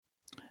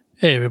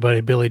Hey everybody,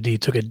 Billy D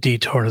took a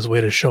detour on his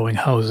way to showing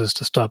houses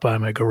to stop by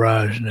my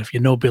garage. And if you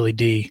know Billy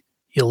D,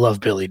 you'll love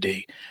Billy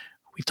D.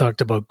 We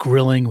talked about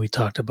grilling. We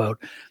talked about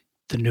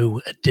the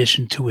new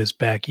addition to his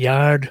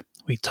backyard.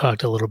 We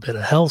talked a little bit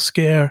of health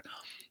scare.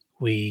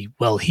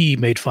 He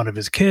made fun of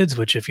his kids,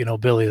 which if you know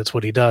Billy, that's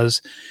what he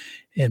does.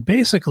 And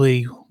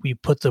basically, we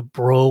put the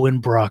bro in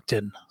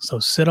Brockton. So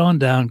sit on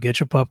down, get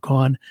your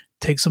popcorn,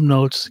 take some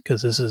notes,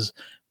 because this is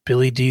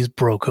Billy D's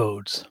Bro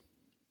Codes.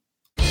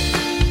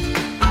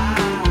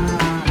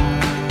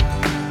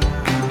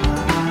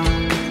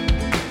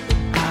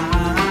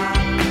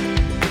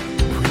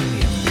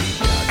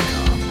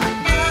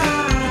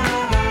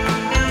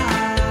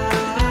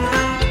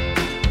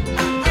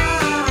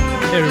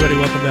 Hey everybody,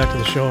 welcome back to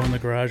the show in the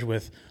garage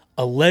with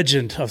a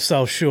legend of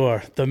South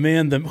Shore, the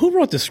man, who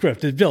wrote the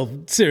script?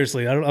 Bill,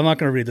 seriously, I'm not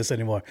going to read this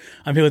anymore.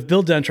 I'm here with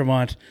Bill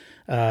D'Entremont.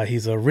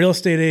 He's a real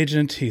estate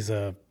agent. He's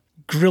a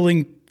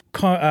grilling,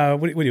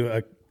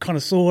 a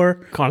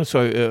connoisseur?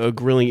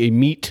 A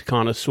meat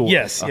connoisseur.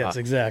 Yes,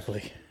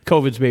 exactly.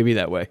 COVID's made me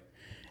that way.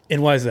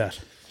 And why is that?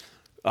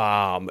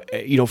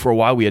 For a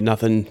while we had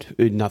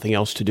nothing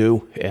else to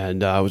do,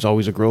 and I was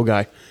always a grill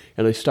guy.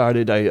 And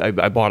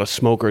I bought a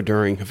smoker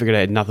I figured I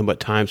had nothing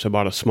but time, so I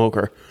bought a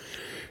smoker.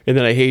 And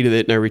then I hated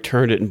it, and I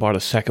returned it and bought a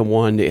second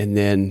one, and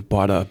then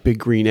bought a big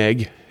green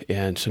egg.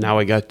 And so now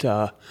I got,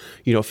 a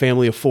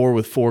family of four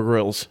with 4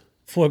 grills.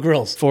 4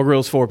 grills? 4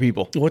 grills, 4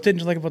 people. What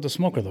didn't you like about the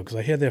smoker, though? Because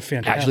I hear they're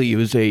fantastic. Actually,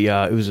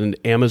 it was an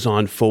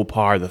Amazon faux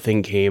pas. The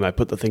thing came, I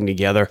put the thing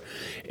together,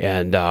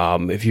 and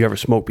if you ever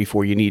smoked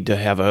before, you need to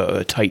have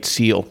a tight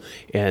seal,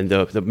 and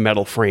the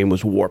metal frame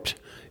was warped.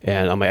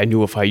 And I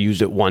knew if I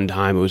used it one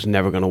time, it was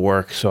never going to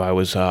work. So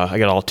I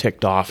got all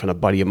ticked off, and a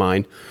buddy of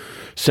mine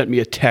sent me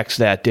a text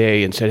that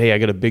day and said, "Hey, I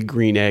got a big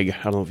green egg.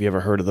 I don't know if you ever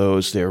heard of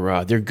those.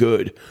 They're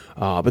good,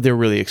 but they're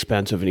really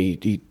expensive." And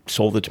he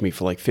sold it to me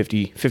for like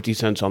 50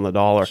 cents on the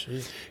dollar.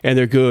 Jeez. And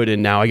they're good.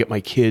 And now I get my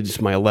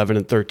kids, my 11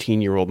 and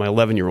 13-year-old. My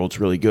 11-year-old's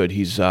really good.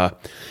 He's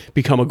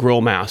become a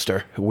grill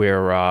master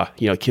where,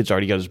 kid's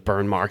already got his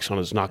burn marks on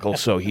his knuckles.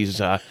 So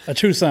he's a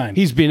true sign.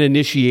 He's been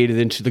initiated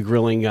into the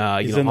grilling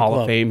Hall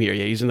of Fame here.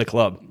 Yeah, he's in the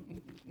club.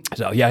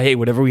 So, yeah, hey,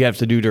 whatever we have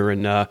to do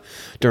during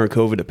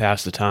COVID to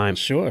pass the time.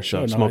 Sure.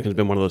 So smoking's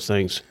been one of those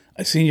things.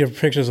 I've seen your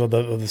pictures of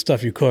the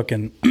stuff you cook,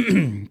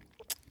 and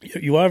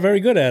you are very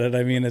good at it.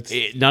 I mean,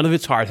 none of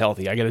it's heart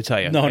healthy, I got to tell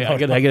you. No. I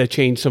got to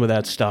change some of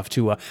that stuff,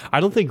 too. I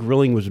don't think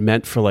grilling was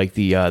meant for, like,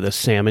 the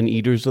salmon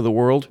eaters of the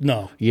world.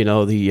 No.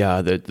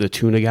 The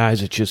tuna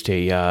guys, it's just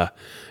I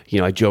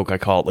joke, I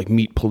call it, like,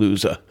 meat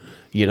palooza.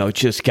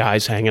 Just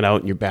guys hanging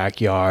out in your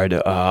backyard,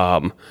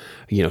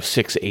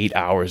 6-8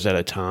 hours at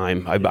a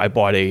time. I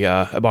bought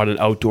an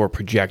outdoor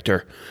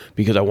projector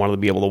because I wanted to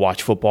be able to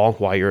watch football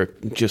while you're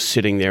just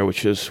sitting there,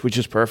 which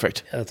is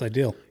perfect. Yeah, that's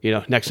ideal.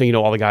 Next thing you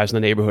know, all the guys in the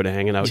neighborhood are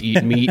hanging out,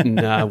 eating meat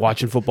and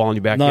watching football in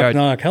your backyard.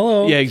 Knock, knock.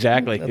 Hello. Yeah,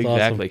 exactly. That's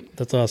exactly. Awesome.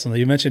 That's awesome.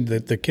 You mentioned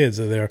the kids.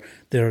 They're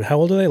how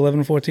old are they? 11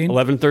 and 14?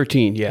 11,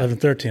 13, yeah. 11,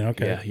 13,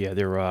 okay. Yeah,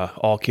 they're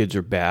all kids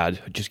are bad.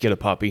 Just get a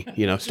puppy.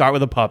 Start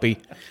with a puppy.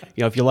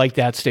 If you like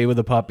that, stay with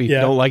a puppy. Yeah.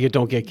 If you don't like it,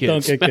 don't get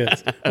kids. Don't get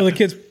kids. Well, the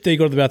kids, they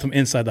go to the bathroom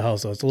inside the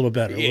house, though. It's a little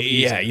better.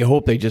 Yeah, you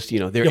hope they just,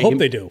 hope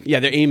they do. Yeah,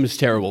 their aim is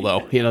terrible,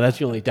 though. That's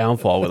the only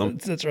downfall with them.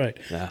 That's right.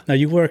 Yeah. Now,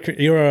 you're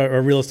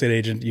a real estate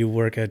agent. You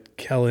work at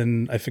Keller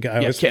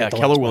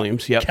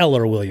Williams, yeah.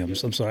 Keller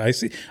Williams, I'm sorry.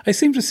 I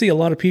seem to see a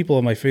lot of people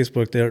on my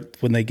Facebook there,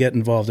 when they get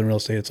involved in real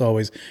estate, it's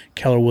always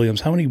Keller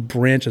Williams. How many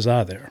branches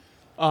are there?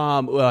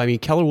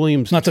 Keller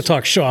Williams. Not to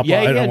talk shop.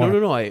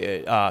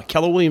 No.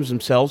 Keller Williams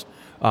themselves.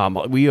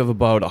 We have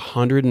about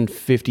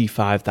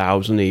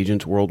 155,000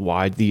 agents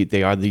worldwide.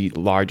 They are the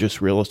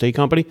largest real estate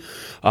company.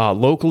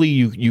 Locally,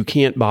 you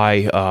can't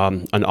buy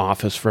an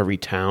office for every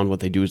town.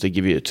 What they do is they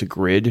give you it's a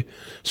grid.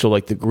 So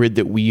like the grid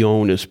that we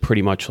own is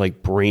pretty much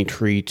like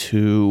Braintree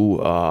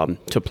to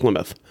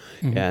Plymouth,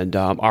 mm-hmm. And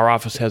our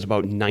office has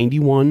about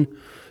 91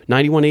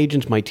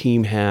 agents. My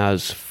team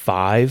has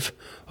 5.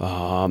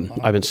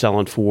 I've been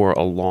selling for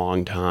a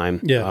long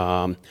time.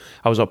 Yeah.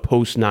 I was a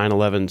post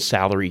 9/11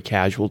 salary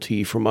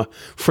casualty from a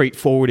freight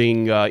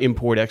forwarding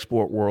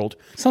import-export world.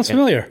 Sounds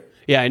familiar.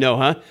 Yeah, I know,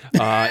 huh?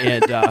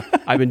 And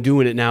I've been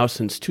doing it now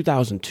since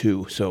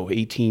 2002, so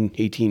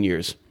 18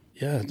 years.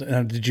 Yeah.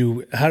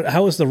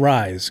 How was the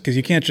rise? Because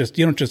you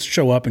don't just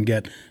show up and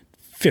get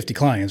 50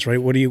 clients,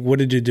 right? What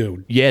did you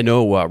do? Yeah,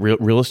 no,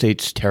 real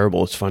estate's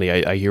terrible. It's funny.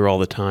 I hear all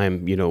the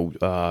time,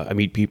 I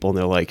meet people and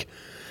they're like,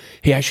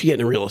 "Hey, I should get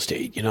into real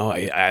estate.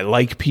 I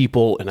like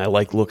people and I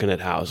like looking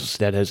at houses."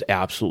 That has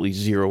absolutely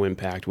zero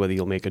impact whether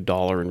you'll make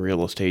 $1 in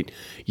real estate.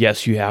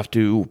 Yes, you have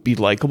to be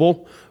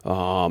likable,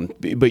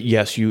 but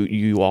yes,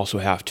 you also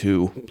have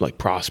to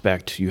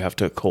prospect. You have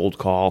to cold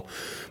call.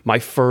 My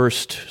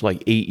first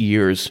 8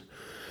 years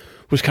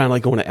was kind of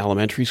like going to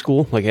elementary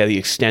school. Like I had the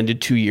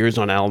extended 2 years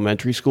on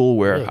elementary school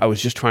where Really? I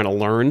was just trying to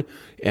learn.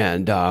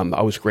 And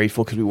I was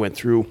grateful because we went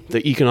through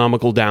the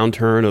economical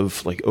downturn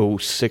of like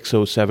 06,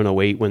 07,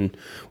 08 when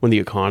the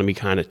economy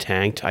kind of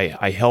tanked.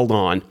 I held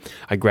on.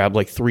 I grabbed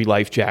like 3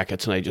 life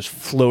jackets and I just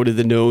floated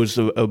the nose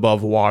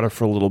above water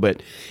for a little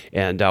bit.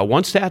 And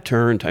once that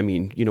turned, I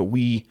mean,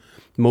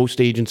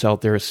 most agents out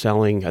there are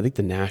selling, I think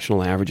the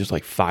national average is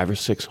like 5 or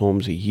 6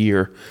 homes a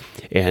year.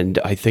 And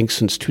I think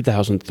since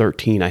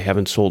 2013, I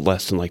haven't sold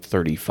less than like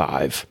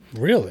 35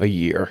 Really? a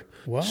year.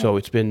 Wow. So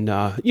it's been,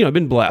 I've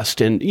been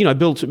blessed. And, I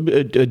built a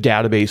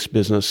database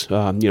business,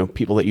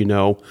 people that you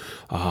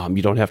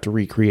don't have to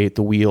recreate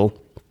the wheel.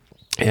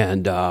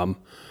 And,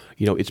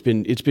 it's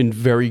been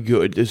very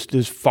good.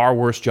 There's far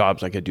worse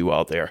jobs I could do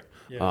out there.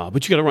 Yeah.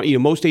 But you got to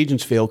run, most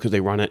agents fail because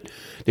they run it,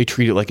 they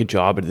treat it like a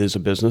job, but it is a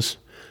business.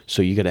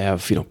 So you got to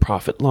have,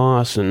 profit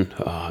loss, and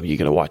you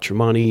got to watch your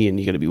money, and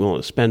you got to be willing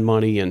to spend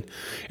money. And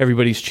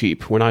everybody's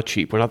cheap. We're not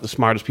cheap. We're not the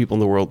smartest people in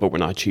the world, but we're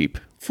not cheap.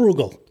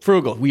 Frugal.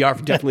 We are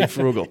definitely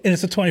frugal. And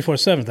it's a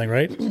 24/7 thing,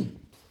 right?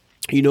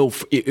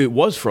 It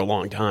was for a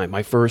long time.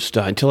 My first,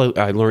 until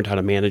I learned how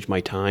to manage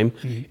my time,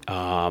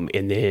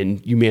 and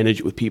then you manage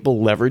it with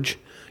people, leverage.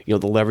 The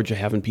leverage of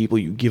having people,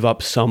 you give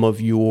up some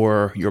of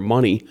your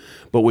money,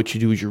 but what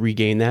you do is you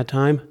regain that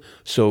time.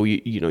 So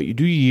you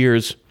do your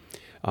years.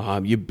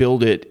 You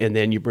build it, and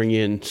then you bring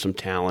in some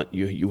talent.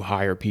 You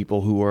hire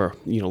people who are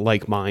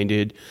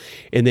like-minded,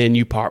 and then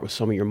you part with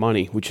some of your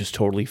money, which is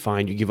totally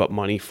fine. You give up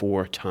money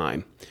for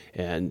time,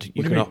 and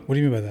What do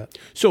you mean by that?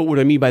 So what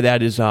I mean by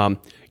that is,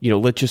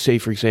 let's just say,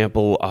 for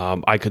example,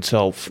 I could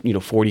sell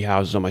 40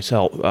 houses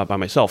by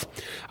myself.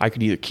 I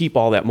could either keep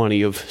all that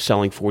money of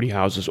selling 40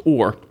 houses,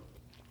 or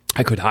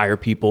I could hire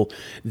people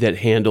that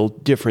handle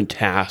different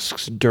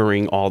tasks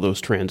during all those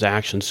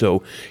transactions.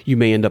 So you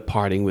may end up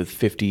parting with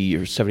 $50,000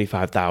 or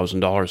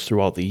 $75,000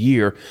 throughout the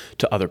year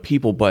to other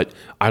people, but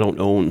I don't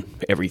own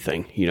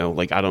everything.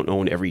 I don't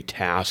own every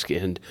task,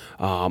 and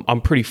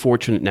I'm pretty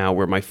fortunate now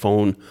where my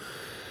phone,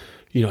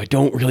 I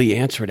don't really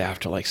answer it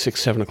after like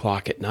 6, 7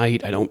 o'clock at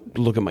night. I don't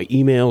look at my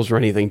emails or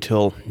anything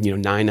till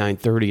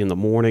 9:30 in the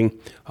morning.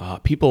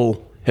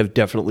 People have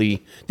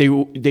definitely,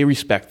 they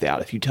respect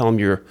that. If you tell them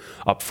you're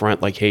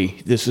upfront, like, hey,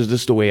 this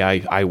is the way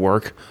I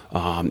work,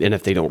 and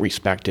if they don't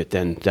respect it,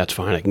 then that's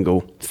fine. I can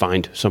go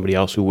find somebody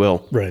else who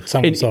will. Right.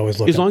 Someone's always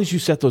looking. As long as you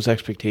set those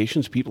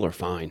expectations, people are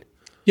fine.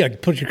 Yeah,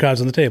 put your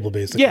cards on the table,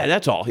 basically. Yeah,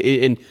 that's all.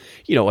 And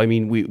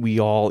we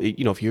all,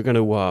 if you're going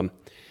to,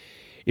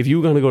 if you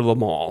were going to go to the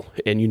mall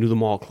and you knew the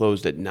mall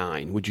closed at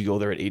 9, would you go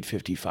there at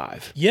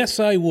 8:55? Yes,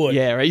 I would.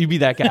 Yeah, right. You'd be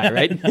that guy,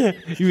 right?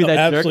 You'd be that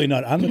absolutely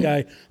jerk. not. I'm the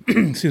guy.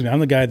 Excuse me. I'm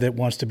the guy that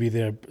wants to be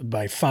there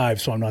by 5,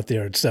 so I'm not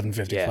there at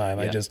 7:55. Yeah.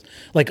 I just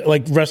like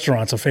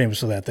restaurants are famous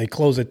for that. They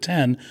close at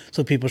 10,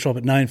 so people show up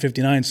at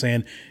 9:59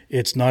 saying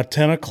it's not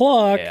 10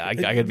 o'clock. Yeah, I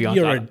got to be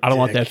honest. I don't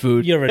want that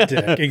food. You're a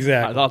dick.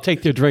 Exactly. I'll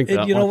take their drink, but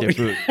I don't want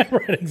their food.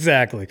 Right.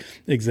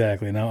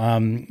 Exactly. Now,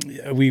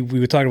 we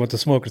were talking about the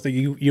smokers.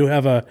 You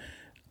have a.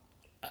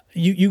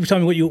 You tell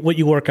me what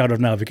you work out of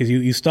now, because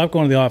you stopped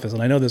going to the office,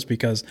 and I know this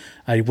because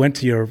I went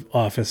to your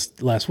office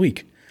last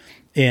week,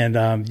 and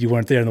you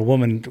weren't there, and the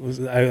woman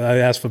I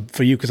asked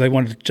for you because I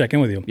wanted to check in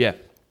with you. Yeah.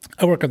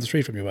 I work up the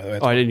street from you, by the way.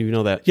 Oh, I didn't even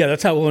know that. Yeah,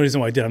 that's the only reason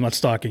why I did. I'm not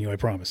stalking you, I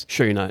promise.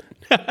 Sure you're not.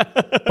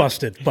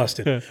 Busted.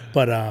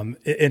 But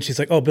and she's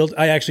like, "Oh, Bill,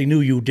 I actually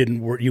knew you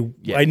didn't work.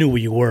 Yeah. I knew where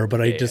you were,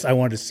 but I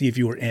wanted to see if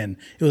you were in.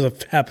 It was a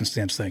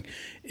happenstance thing,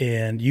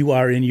 and you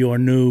are in your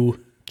new."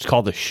 It's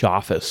called the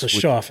Shoffice. The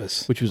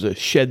Shoffice. Which was a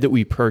shed that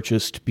we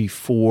purchased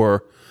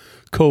before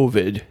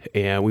COVID,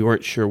 and we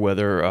weren't sure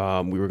whether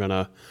we were going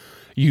to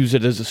use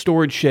it as a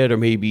storage shed, or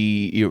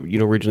maybe,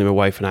 originally my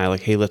wife and I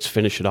like, hey, let's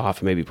finish it off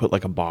and maybe put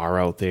like a bar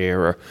out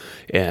there.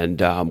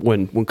 When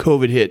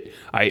COVID hit,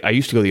 I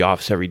used to go to the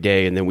office every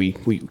day, and then we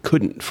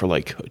couldn't for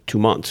like 2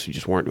 months.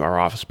 Our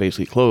office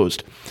basically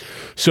closed.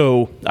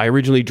 So I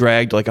originally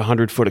dragged like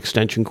 100-foot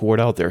extension cord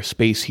out there,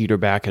 space heater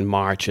back in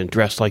March, and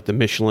dressed like the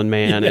Michelin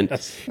Man,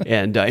 yes.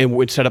 and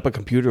would set up a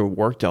computer and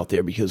worked out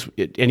there, because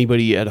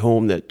anybody at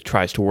home that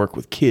tries to work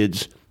with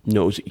kids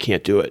knows that you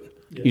can't do it.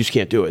 Yeah. You just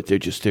can't do it.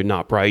 They're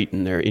not bright,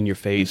 and they're in your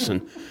face,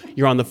 and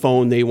you're on the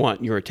phone. They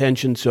want your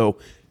attention. So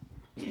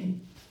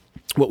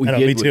what we did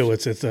me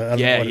was, too. It's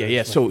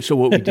yeah. So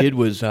what we did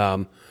was,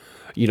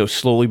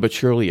 slowly but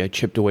surely, I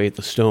chipped away at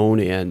the stone,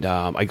 and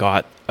I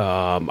got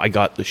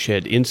the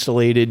shed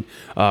insulated.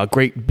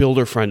 Great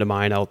builder friend of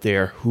mine out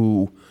there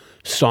who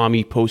saw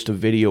me post a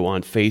video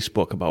on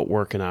Facebook about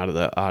working out of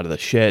the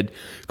shed,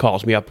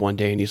 calls me up one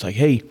day, and he's like,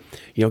 hey,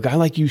 a guy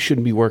like you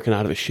shouldn't be working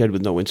out of a shed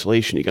with no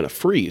insulation. You're going to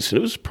freeze. And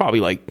it was probably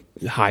like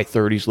high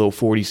 30s, low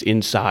 40s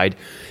inside.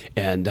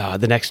 And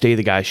the next day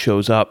the guy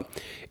shows up,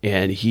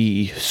 and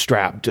he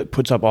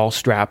puts up all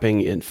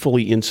strapping and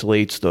fully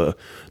insulates the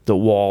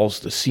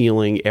walls, the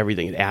ceiling,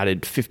 everything. It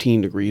added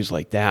 15 degrees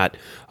like that.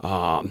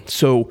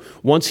 So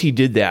once he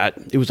did that,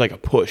 it was like a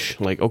push.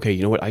 Like, okay,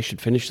 you know what? I should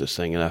finish this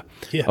thing. And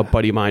a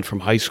buddy of mine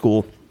from high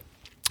school,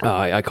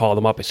 I called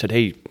him up. I said,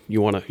 hey,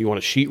 you want to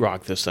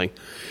sheetrock this thing?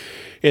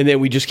 And then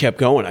we just kept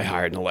going. I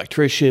hired an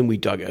electrician.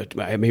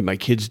 I made my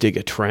kids dig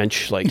a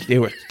trench. Like they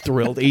were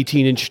thrilled.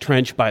 18-inch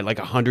trench by like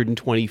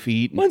 120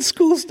 feet. When's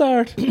school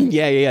start?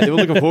 Yeah. They were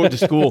looking forward to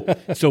school.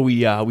 So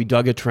we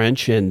dug a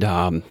trench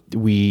and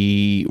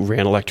we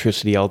ran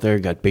electricity out there,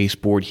 got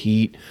baseboard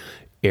heat,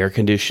 air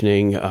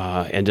conditioning,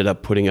 ended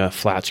up putting a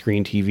flat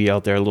screen TV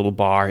out there, a little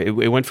bar.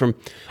 It went from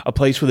a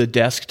place with a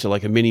desk to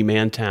like a mini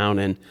man town,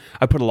 and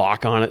I put a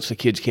lock on it so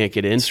kids can't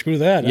get in. Screw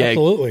that. Yeah,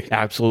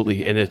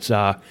 absolutely. And it's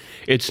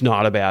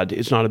not a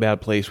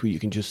bad place where you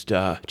can just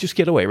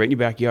get away right in your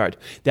backyard.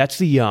 That's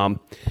the a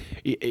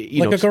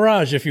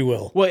garage, if you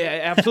will. Well,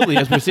 absolutely.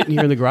 As we're sitting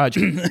here in the garage,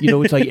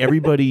 it's like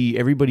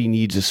everybody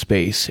needs a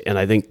space, and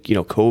I think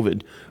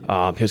COVID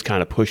has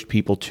kind of pushed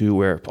people to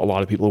where a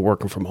lot of people are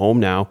working from home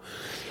now.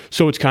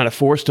 So it's kind of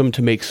forced them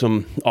to make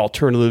some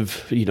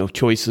alternative,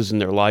 choices in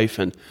their life.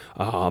 And,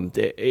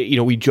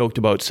 we joked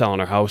about selling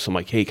our house. I'm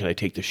like, hey, can I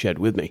take the shed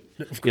with me?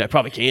 I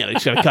probably can't. I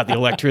just got to cut the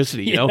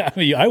electricity, Yeah,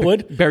 I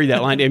would. Bury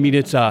that line. I mean,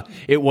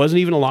 it wasn't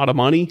even a lot of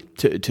money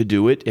to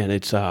do it. And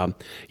it's, I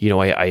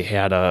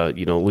had a,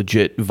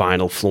 legit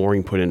vinyl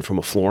flooring put in from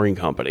a flooring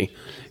company,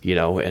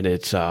 and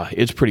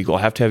it's pretty cool.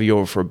 I have to have you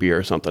over for a beer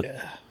or something.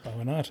 Yeah.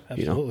 Why not?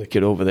 Absolutely.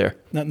 Get over there.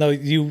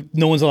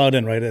 No one's allowed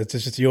in, right? It's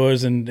just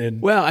yours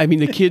and... Well, I mean,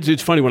 the kids,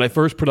 it's funny. When I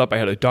first put up, I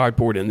had a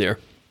dartboard in there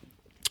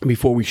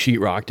before we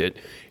sheetrocked it,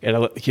 and I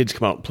let the kids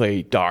come out and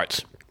play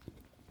darts.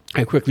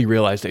 I quickly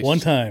realized one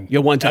time. Yeah,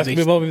 one time.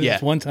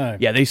 One time.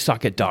 Yeah, they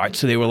suck at darts,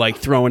 so they were like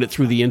throwing it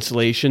through the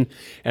insulation,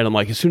 and I'm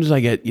like, as soon as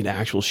I get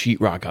actual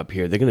sheetrock up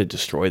here, they're going to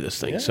destroy this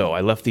thing. Yeah. So I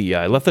left the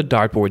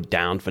dartboard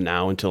down for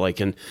now until I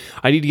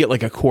need to get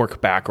like a cork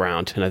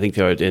background, and I think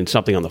and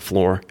something on the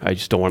floor. I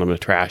just don't want them to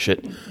trash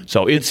it.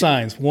 So it's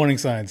warning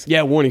signs.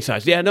 Yeah, warning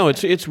signs. Yeah, no,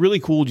 it's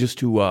really cool just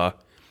to.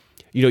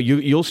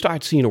 You'll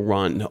start seeing a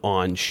run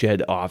on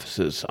shed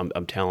offices.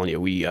 I'm telling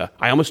you,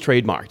 I almost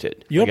trademarked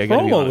it. Your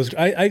promo was,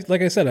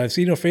 like I said, I've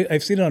seen it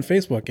on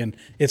Facebook, and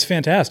it's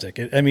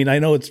fantastic. I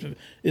know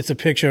it's a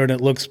picture and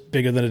it looks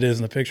bigger than it is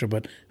in the picture,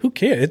 but who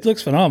cares? It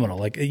looks phenomenal.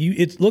 Like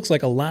it looks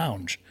like a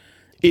lounge.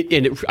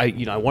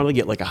 I want to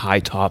get like a high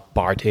top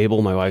bar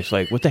table. My wife's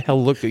like, "What the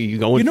hell look are you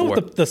going for?"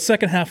 What the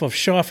second half of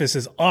Shoffice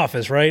is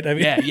office, right? I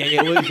mean,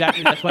 yeah. Well,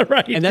 exactly. That's what,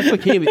 right. And that's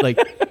what came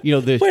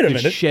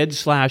the shed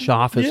 /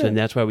 office, and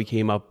that's why we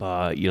came up.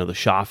 The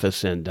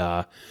Shoffice, and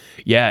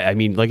I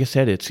mean, like I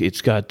said,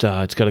 it's got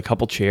a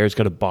couple chairs,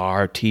 got a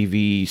bar,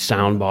 TV,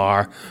 sound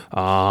bar.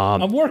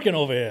 I'm working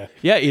over here.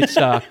 Yeah, it's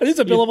it's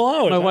a billable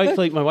hour.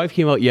 My wife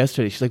came out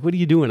yesterday. She's like, "What are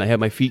you doing?" I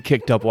had my feet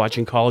kicked up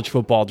watching college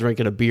football,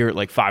 drinking a beer at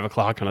like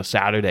 5:00 on a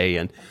Saturday.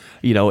 And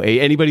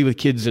anybody with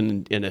kids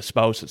and a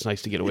spouse, it's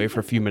nice to get away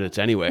for a few minutes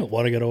anyway.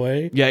 Want to get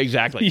away? Yeah,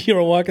 exactly. You're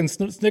a walking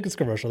Snickers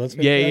commercial. That's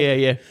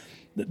yeah.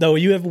 No, will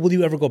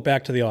you ever go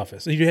back to the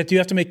office? Do you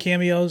have to make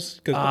cameos?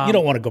 Because you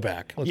don't want to go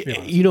back. Let's be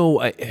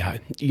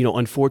honest.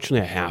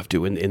 Unfortunately, I have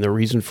to, and the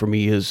reason for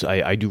me is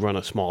I do run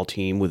a small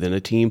team within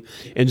a team,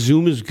 and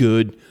Zoom is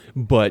good,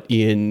 but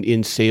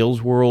in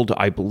sales world,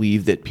 I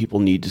believe that people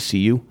need to see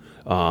you.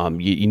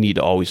 You need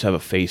to always have a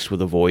face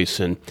with a voice,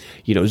 and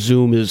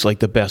Zoom is like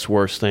the best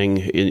worst thing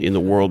in the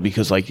world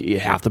because like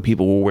half the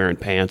people were wearing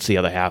pants, the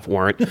other half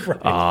weren't.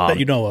 Right. That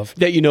you know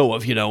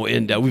of,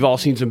 and we've all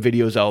seen some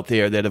videos out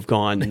there that have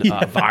gone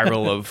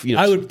viral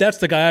of that's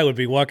the guy I would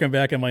be walking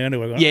back in my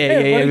underwear. Going,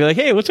 Be like,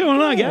 hey, what's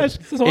going on, guys?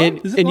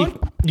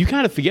 You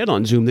kind of forget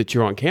on Zoom that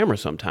you're on camera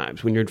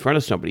sometimes when you're in front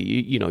of somebody.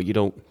 You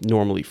don't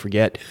normally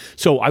forget.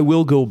 So I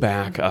will go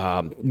back.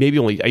 I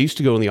used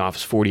to go in the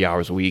office 40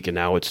 hours a week, and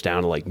now it's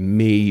down to like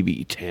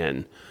maybe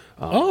 10.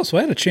 So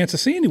I had a chance of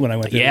seeing you when I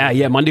went there.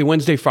 Yeah, Monday,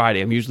 Wednesday,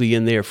 Friday. I'm usually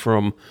in there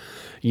from,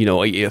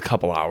 a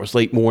couple hours,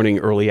 late morning,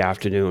 early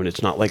afternoon.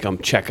 It's not like I'm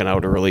checking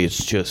out early.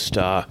 It's just,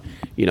 I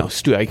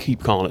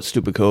keep calling it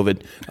stupid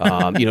COVID.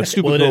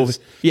 Stupid COVID. Is.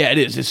 Yeah, it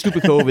is. It's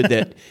stupid COVID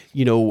that,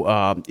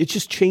 it's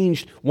just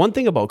changed. One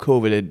thing about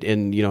COVID,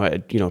 and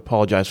I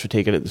apologize for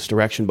taking it this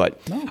direction, but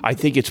I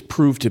think it's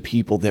proved to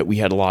people that we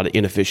had a lot of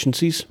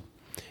inefficiencies.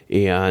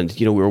 And,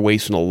 we were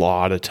wasting a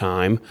lot of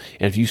time.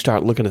 And if you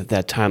start looking at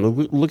that time,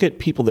 look at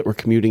people that were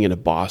commuting into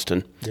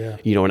Boston,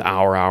 an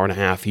hour and a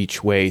half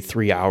each way,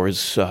 3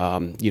 hours,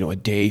 a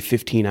day,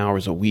 15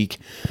 hours a week,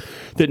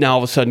 that now all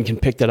of a sudden can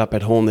pick that up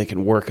at home. They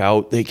can work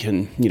out. They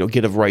can,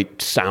 get a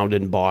right sound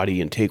in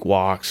body and take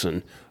walks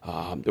and,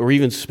 or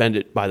even spend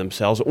it by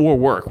themselves or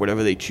work,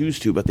 whatever they choose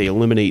to. But they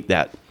eliminate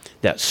that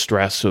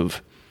stress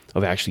of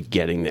actually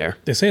getting there.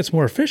 They say it's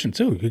more efficient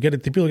too.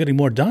 People are getting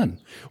more done.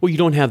 Well, you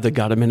don't have the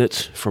gutter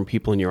minutes from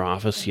people in your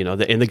office,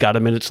 and the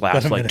gutter minutes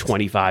last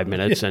 25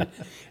 minutes, and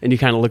you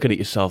kind of looking at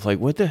yourself like,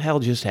 what the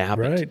hell just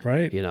happened?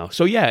 Right.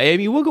 So yeah, I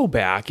mean, we'll go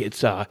back.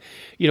 It's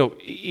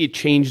it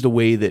changed the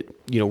way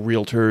that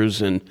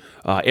realtors and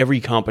every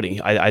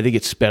company. I think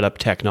it sped up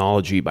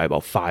technology by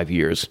about 5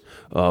 years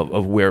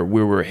of where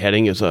we're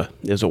heading as a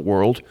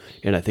world,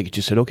 and I think it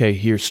just said, okay,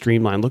 here's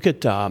streamline. Look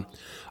at.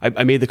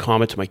 I made the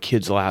comment to my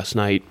kids last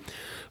night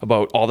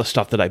about all the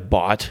stuff that I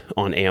bought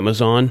on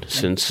Amazon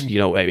since,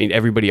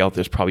 everybody out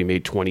there's probably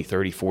made 20,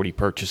 30, 40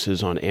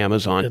 purchases on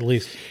Amazon. At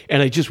least.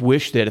 And I just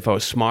wish that if I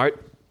was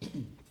smart,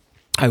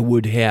 I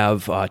would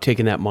have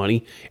taken that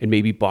money and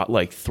maybe bought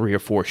like 3 or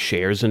 4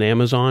 shares in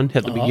Amazon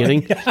at the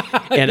beginning.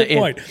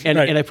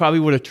 And I probably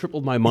would have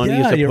tripled my money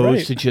as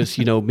opposed to just,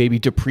 maybe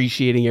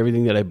depreciating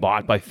everything that I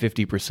bought by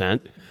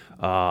 50%.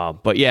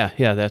 But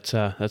that's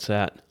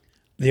that.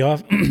 The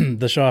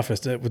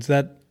Shawfest, was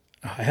that,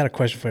 I had a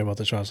question for you about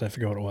the Shawfest. I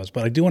forget what it was,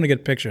 but I do want to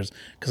get pictures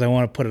because I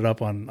want to put it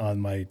up on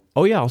my.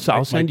 Oh yeah,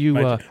 I'll send you.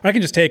 I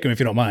can just take them if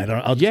you don't mind.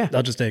 I'll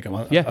just take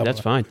them. That's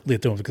fine. Leave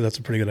it to them because that's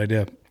a pretty good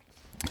idea.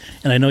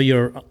 And I know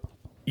you're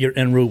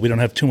en route. We don't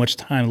have too much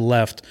time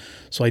left,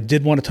 so I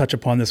did want to touch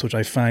upon this, which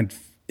I find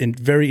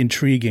very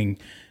intriguing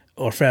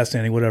or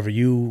fascinating. Whatever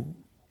you,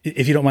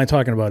 if you don't mind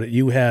talking about it,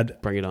 you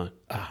had bring it on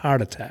a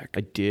heart attack.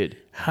 I did.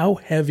 How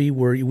heavy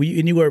were you?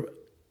 And you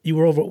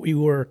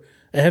were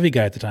a heavy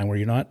guy at the time, were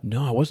you not?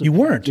 No, I wasn't. You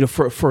weren't.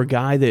 For a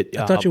guy that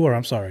I thought you were.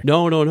 I'm sorry.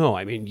 No.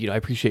 I mean, I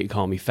appreciate you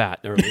calling me fat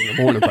early in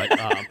the morning, but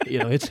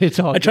it's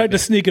all. I tried to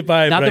sneak it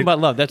by. Nothing but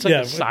love. That's like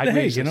a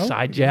sideways,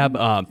 side jab.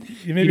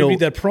 You made me read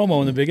that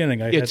promo in the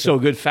beginning. It's so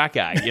good, fat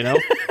guy.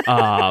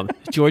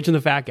 George and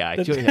the fat guy.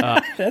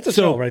 That's a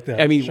show right there.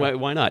 I mean,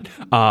 why not?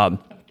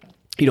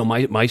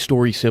 My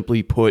story,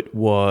 simply put,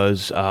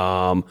 was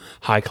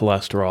high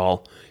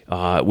cholesterol.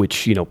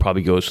 Which,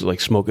 probably goes to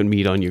like smoking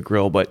meat on your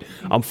grill. But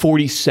I'm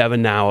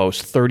 47 now. I was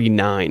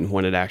 39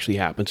 when it actually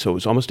happened. So it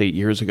was almost 8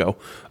 years ago,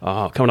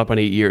 coming up on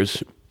 8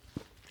 years.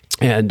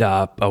 And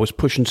I was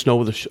pushing snow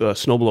with a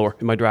snowblower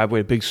in my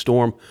driveway, a big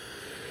storm.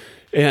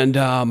 And,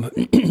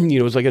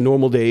 it was like a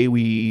normal day.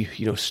 We,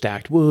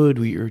 stacked wood.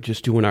 We were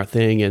just doing our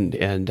thing.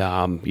 And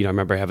I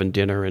remember having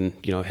dinner and,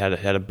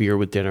 had a beer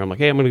with dinner. I'm like,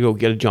 hey, I'm going to go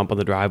get a jump on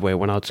the driveway. I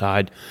went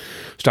outside,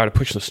 started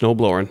pushing the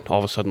snowblower, and all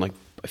of a sudden, like,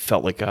 I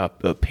felt like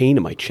a pain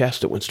in my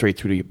chest that went straight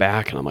through to your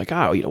back. And I'm like,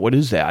 what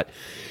is that?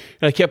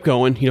 And I kept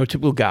going.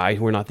 Typical guy.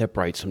 We're not that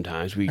bright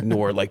sometimes. We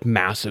ignore like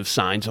massive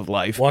signs of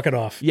life. Walk it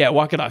off. Yeah,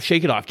 walk it off.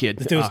 Shake it off, kid.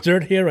 If there was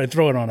dirt here, I'd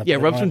throw it on it. Yeah,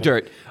 rub some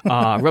dirt.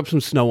 Rub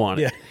some snow on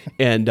it. Yeah.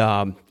 And,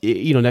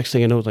 next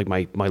thing I know, it was like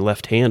my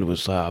left hand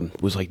was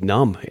like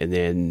numb. And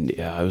then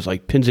it was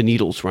like pins and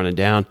needles running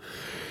down.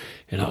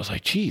 And I was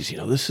like, geez,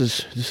 this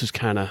is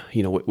kind of,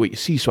 what you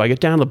see. So I get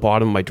down to the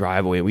bottom of my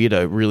driveway, and we had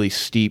a really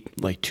steep,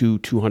 like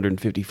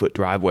 250-foot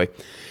driveway.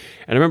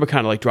 And I remember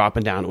kind of like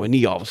dropping down to a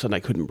knee. All of a sudden, I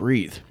couldn't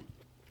breathe.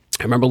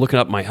 I remember looking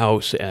up my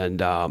house,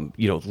 and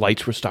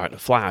lights were starting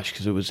to flash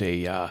because it was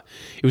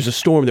a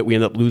storm that we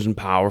ended up losing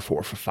power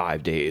for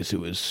 5 days. It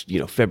was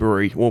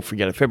February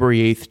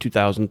 8th,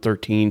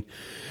 2013.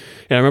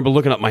 And I remember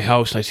looking up my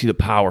house, and I see the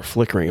power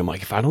flickering. I'm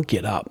like, if I don't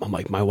get up, I'm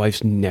like, my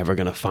wife's never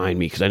going to find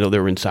me, because I know they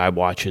were inside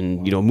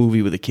watching, a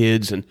movie with the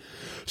kids. And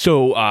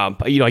so, I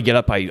get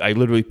up, I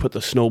literally put the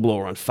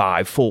snowblower on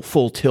 5,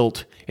 full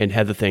tilt, and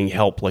had the thing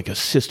help, like,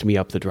 assist me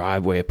up the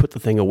driveway. I put the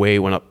thing away,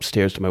 went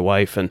upstairs to my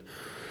wife, and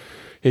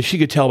she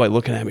could tell by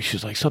looking at me.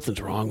 She's like,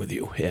 something's wrong with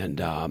you. And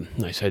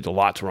I said, a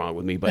lot's wrong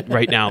with me, but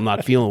right now I'm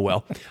not feeling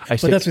well.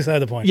 But that's beside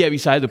the point. Yeah,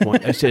 beside the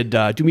point. I said,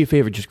 do me a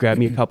favor, just grab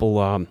me a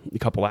couple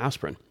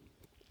aspirin.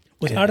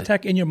 Was heart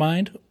attack in your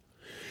mind?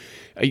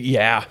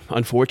 Yeah,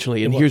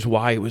 unfortunately, and here's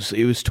why. It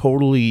was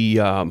totally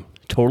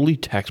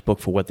textbook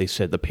for what they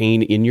said. The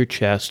pain in your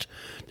chest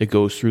that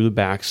goes through the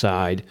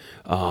backside,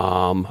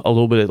 a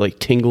little bit of like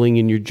tingling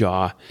in your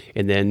jaw,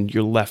 and then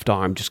your left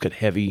arm just got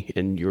heavy,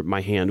 and my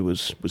hand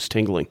was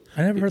tingling.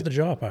 I never heard the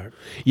jaw part.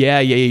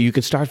 Yeah. You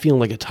can start feeling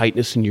like a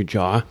tightness in your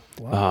jaw.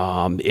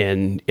 Wow.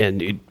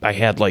 I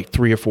had like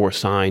 3 or 4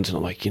 signs, and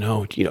I'm like,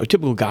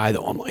 typical guy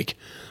though. I'm like,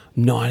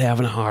 not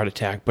having a heart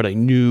attack, but I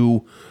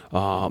knew,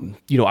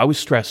 I was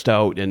stressed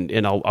out,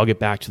 and I'll get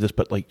back to this,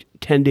 but like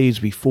 10 days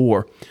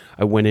before,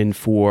 I went in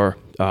for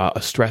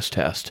a stress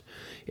test,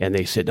 and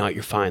they said, no,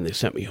 you're fine. They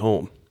sent me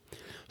home.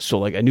 So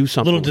like I knew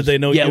something. Little did they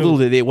know. Yeah, little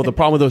did they. Well, the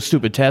problem with those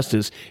stupid tests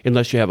is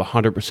unless you have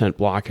 100%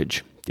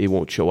 blockage, they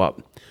won't show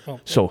up. Oh,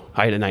 so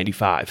I had a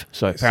 95.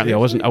 So apparently I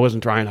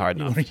wasn't trying hard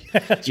enough.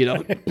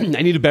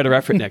 I need a better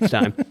effort next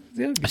time.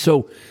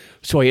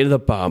 So I ended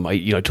up,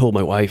 I told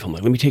my wife, I'm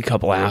like, let me take a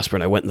couple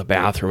aspirin. I went in the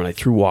bathroom and I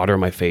threw water in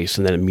my face,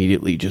 and then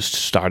immediately just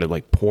started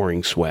like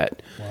pouring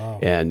sweat. Wow.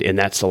 And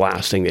that's the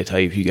last thing they tell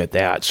you if you get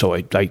that. So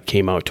I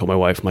came out, told my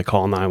wife, I'm like,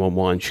 call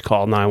 911. She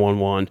called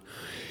 911.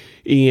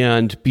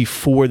 And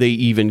before they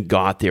even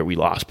got there, we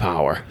lost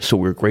power. So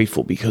we were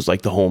grateful because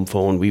like the home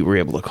phone, we were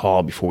able to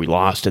call before we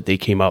lost it. They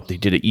came up, they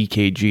did an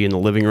EKG in the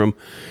living room.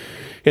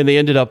 And they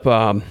ended up,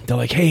 they're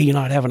like, hey, you're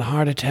not having a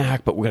heart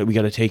attack, but we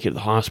got to take you to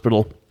the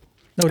hospital.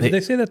 No, did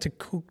they say that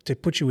to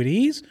put you at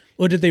ease,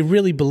 or did they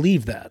really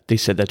believe that? They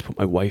said that to put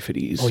my wife at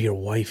ease. Oh, your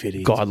wife at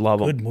ease. God love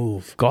them. Good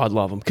move. God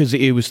love them, because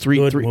it was three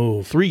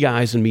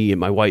guys and me and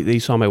my wife. They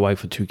saw my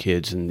wife with 2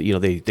 kids, and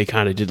they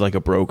kind of did like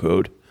a bro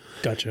code.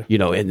 Gotcha.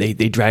 And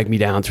they dragged me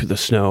down through the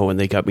snow, and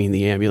they got me in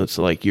the ambulance.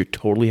 They're like, you're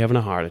totally having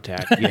a heart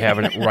attack. You're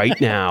having it right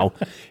now.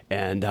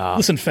 And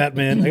listen, fat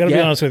man, I got to be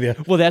honest with you.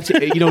 Well, that's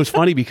it's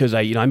funny because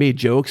I made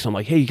jokes. I'm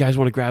like, hey, you guys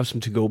want to grab some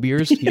to-go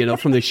beers,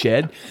 from the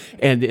shed,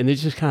 and they're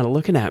just kind of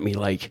looking at me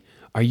like,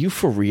 are you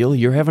for real?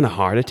 You're having a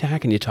heart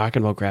attack and you're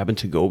talking about grabbing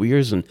to-go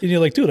beers? And you're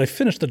like, dude, I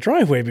finished the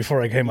driveway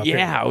before I came up here.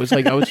 yeah, I was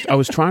like, I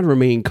was trying to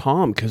remain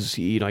calm because,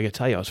 I got to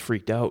tell you, I was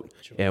freaked out.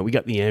 And we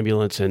got in the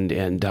ambulance and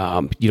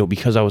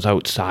because I was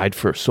outside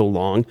for so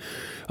long,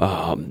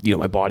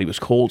 my body was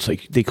cold, so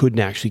they couldn't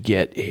actually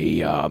get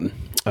a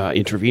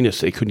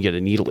intravenous. They couldn't get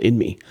a needle in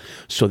me,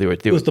 so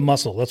it was the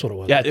muscle. That's what it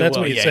was. Yeah, that's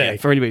what you say. Yeah.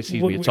 For anybody who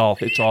sees me, it's all.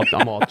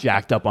 I'm all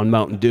jacked up on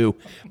Mountain Dew.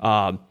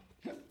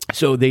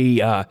 So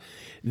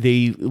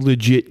they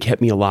legit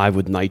kept me alive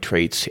with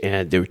nitrates,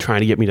 and they were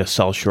trying to get me to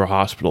South Shore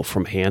Hospital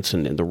from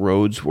Hanson, and the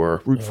roads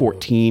were Route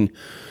 14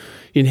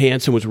 in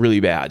Hanson was really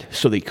bad,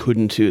 so they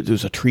couldn't. There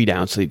was a tree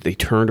down, so they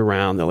turned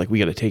around. They're like, "We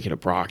got to take you to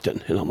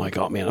Brockton," and I'm like,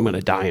 "Oh man, I'm going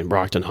to die in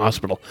Brockton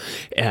Hospital."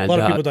 And a lot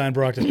of people die in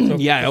Brockton. So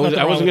yeah, I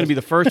wasn't going to be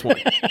the first one.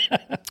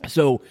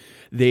 So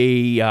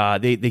they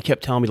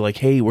kept telling me like,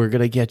 "Hey, we're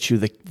going to get you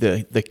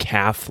the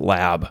cath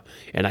lab,"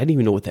 and I didn't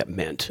even know what that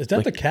meant. Is that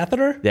like, the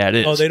catheter? That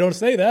is. Oh, they don't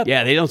say that.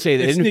 Yeah, they don't say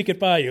that. They sneak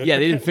it by you. Yeah,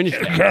 they didn't finish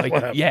that.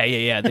 Like,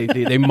 yeah.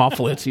 They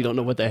muffle it so you don't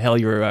know what the hell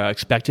you're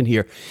expecting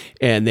here.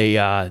 And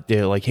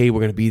they're like, "Hey, we're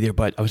going to be there."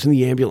 But I was in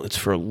the ambulance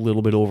for a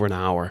little bit over an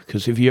hour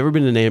because if you've ever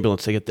been in an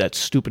ambulance, they get that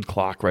stupid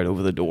clock right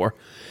over the door.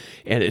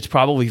 And it's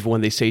probably when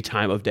they say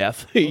time of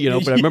death, but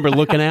I remember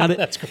looking at it.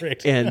 That's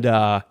great. And,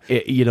 I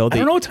don't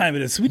know what time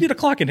it is. We need a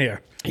clock in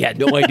here. Yeah,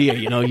 no idea.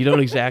 You don't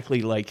exactly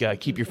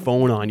keep your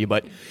phone on you.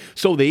 But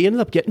so they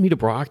ended up getting me to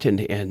Brockton.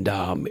 And,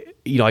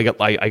 I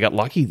got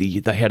lucky.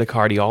 The head of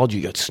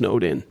cardiology got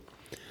snowed in.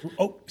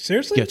 Oh,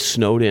 seriously? Got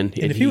snowed in.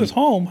 And if he was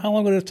home, how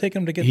long would it have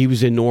taken him to get? He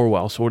was in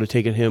Norwell, so it would have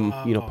taken him,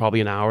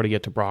 probably an hour to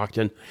get to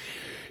Brockton.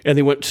 And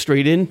they went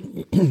straight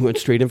in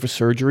for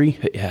surgery.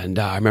 And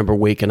I remember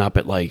waking up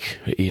at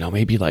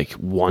maybe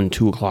 1,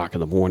 2 o'clock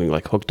in the morning,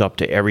 hooked up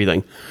to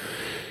everything.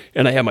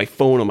 And I had my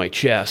phone on my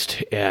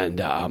chest,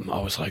 and I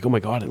was like, "Oh my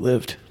God, I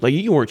lived!"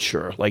 You weren't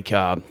sure.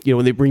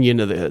 When they bring you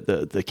into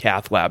the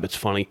cath lab, it's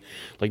funny.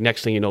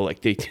 Next thing you know,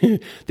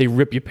 they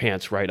rip your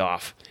pants right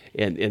off.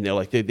 And they're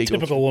like they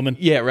typical woman.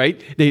 Yeah,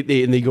 right.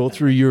 They go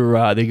through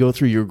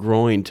your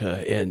groin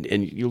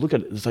and you look at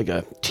it, it's like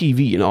a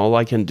TV, and all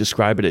I can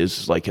describe it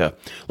as like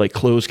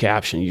closed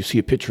caption. You see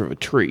a picture of a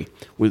tree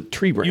with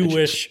tree branches. You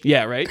wish.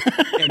 Yeah, right.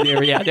 And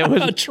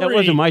that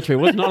wasn't my tree. It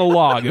was not a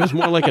log. It was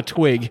more like a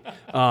twig.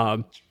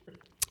 But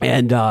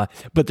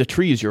the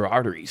tree is your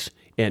arteries.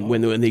 And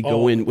when they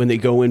go in with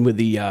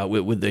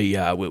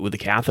the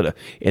catheter,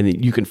 and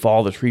then you can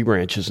follow the tree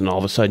branches, and all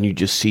of a sudden you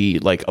just see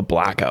a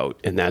blackout,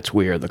 and that's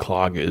where the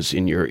clog is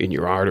in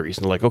your arteries.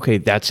 And they're like, "Okay,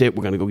 that's it.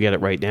 We're going to go get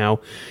it right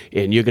now,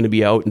 and you're going to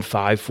be out in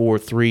 5, 4,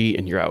 3,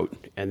 and you're out."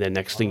 And then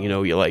next thing you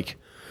know, you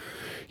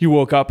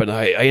woke up, and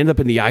I ended up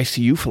in the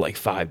ICU for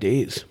 5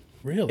 days.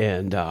 Really?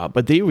 And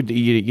but they would,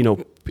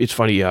 it's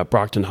funny.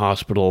 Brockton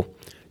Hospital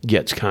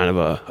gets kind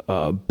of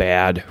a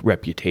bad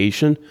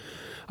reputation.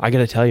 I got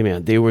to tell you,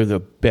 man, they were the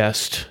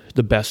best of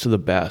the best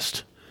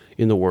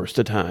in the worst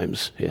of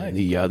times. And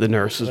the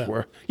nurses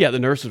were, the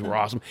nurses were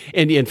awesome.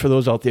 And for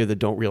those out there that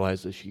don't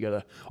realize this, you got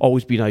to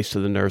always be nice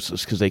to the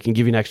nurses because they can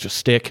give you an extra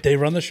stick. They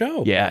run the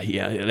show. Yeah,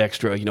 an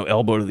extra,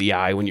 elbow to the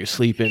eye when you're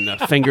sleeping,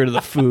 a finger to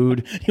the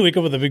food. You wake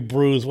up with a big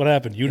bruise. What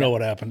happened? You know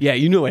what happened. Yeah,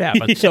 you know what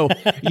happened. So,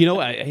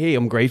 hey,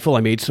 I'm grateful.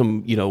 I made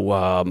some,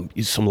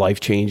 some life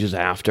changes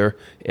after.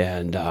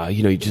 And,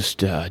 you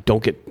just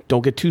don't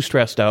get too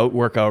stressed out,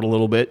 work out a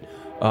little bit.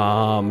 We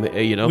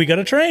got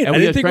to train. I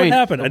didn't think what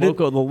happened. The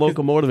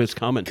locomotive is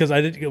coming because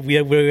we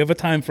have a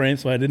time frame,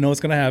 so I didn't know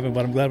what's going to happen.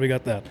 But I'm glad we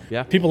got that.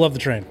 Yeah, people love the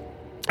train.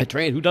 A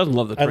train. Who doesn't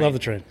love the train? I love the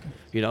train.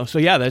 So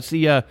yeah, that's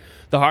the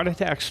heart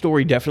attack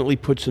story. Definitely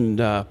puts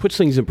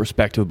things in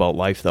perspective about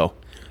life, though.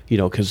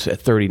 Because at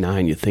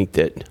 39, you think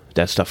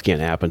that stuff can't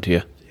happen to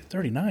you.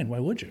 39. Why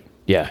would you?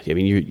 Yeah, I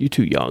mean you're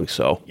too young.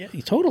 So yeah,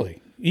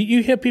 totally.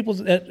 You hear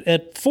people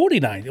at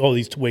 49. Oh,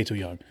 he's way too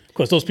young. Of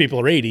course, those people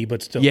are 80,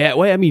 but still. Yeah,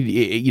 well, I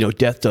mean,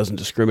 death doesn't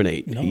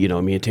discriminate.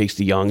 No. It takes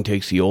the young,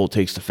 takes the old,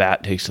 takes the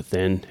fat, takes the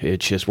thin.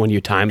 It's just when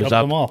your time is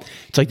up. Them all.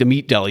 It's like the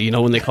meat deli.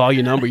 When they call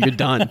your number, you're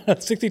done.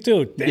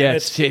 62. Damn it, I'm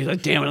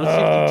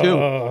 62.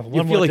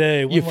 One more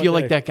day. You feel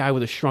like that guy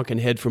with a shrunken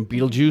head from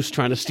Beetlejuice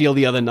trying to steal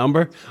the other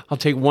number. I'll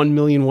take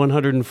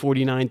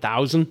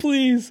 1,149,000.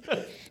 Please.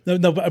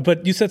 No,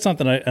 but you said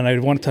something, and I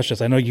want to touch this.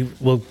 I know you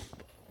will.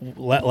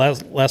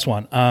 Last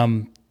one.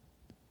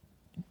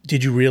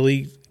 Did you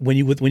really when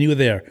you were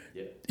there,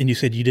 and you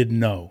said you didn't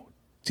know?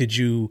 Did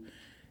you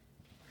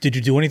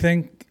do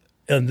anything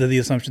under the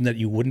assumption that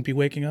you wouldn't be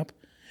waking up?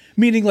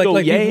 Meaning,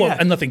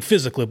 and nothing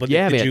physically, but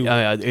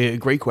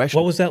great question.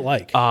 What was that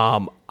like?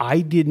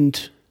 I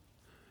didn't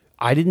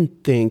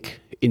think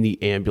in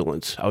the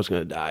ambulance I was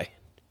going to die.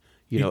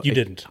 You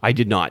didn't. I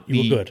did not.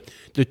 You were good.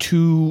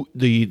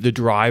 The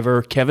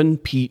driver, Kevin,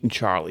 Pete, and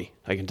Charlie.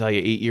 I can tell you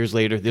 8 years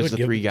later, there's the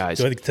three guys.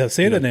 Go ahead,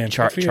 say the name.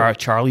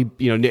 Charlie,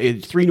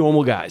 three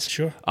normal guys.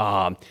 Sure.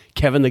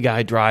 Kevin, the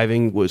guy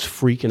driving, was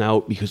freaking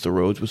out because the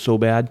roads were so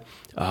bad.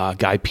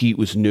 Guy Pete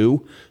was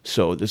new,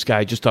 so this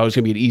guy just thought it was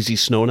going to be an easy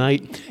snow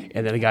night.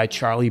 And then a guy,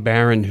 Charlie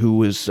Barron, who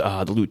was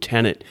the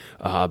lieutenant,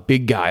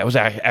 big guy. I was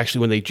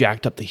actually, when they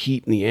jacked up the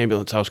heat in the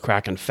ambulance, I was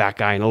cracking fat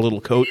guy in a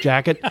little coat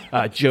jacket.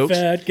 Jokes.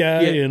 Fat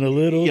guy in a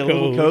little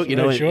coat. You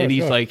know, and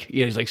he's like,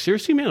 he's like,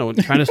 seriously, man, I'm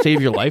trying to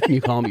save your life and you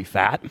call me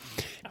fat.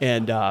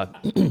 And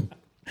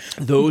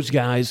those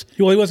guys.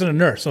 Well, he wasn't a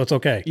nurse, so it's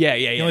okay. Yeah.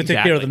 You only take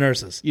care of the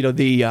nurses. You know,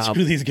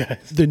 screw these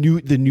guys. The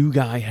new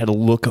guy had a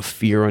look of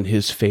fear on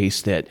his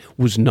face that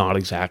was not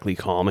exactly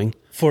calming.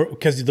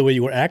 Because of the way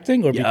you were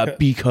acting, or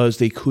because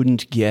they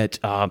couldn't get.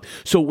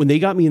 So when they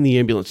got me in the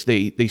ambulance,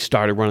 they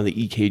started running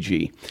the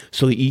EKG.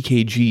 So the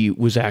EKG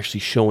was actually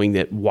showing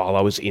that while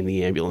I was in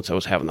the ambulance, I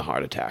was having the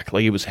heart attack.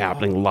 Like, it was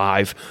happening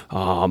live.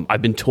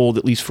 I've been told,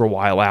 at least for a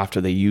while after,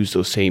 they used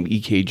those same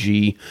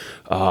EKG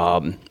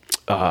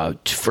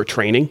for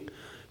training.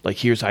 Like,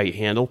 here's how you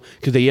handle.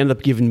 Because they ended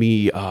up giving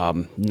me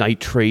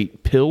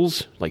nitrate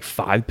pills, like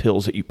 5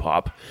 pills that you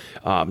pop.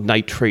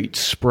 Nitrate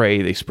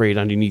spray, they spray it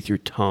underneath your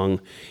tongue.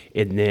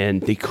 And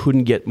then they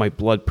couldn't get my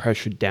blood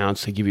pressure down,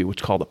 so they give you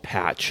what's called a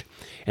patch.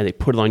 And they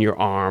put it on your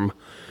arm,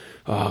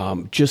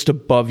 just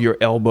above your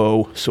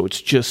elbow. So it's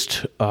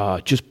just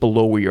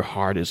below where your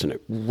heart is, and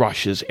it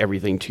rushes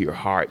everything to your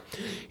heart.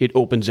 It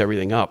opens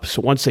everything up. So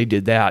once they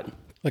did that.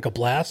 Like a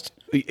blast?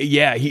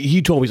 Yeah,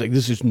 he told me, he's like,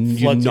 this is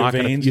you're not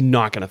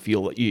gonna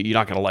feel it. You're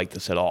not gonna like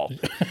this at all.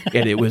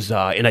 And it was,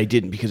 and I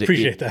didn't, because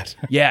appreciate that.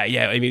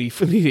 Yeah. I mean,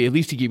 at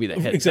least he gave me the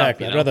heads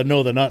exactly. up. I'd rather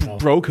know than not know.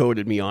 Bro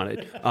coded me on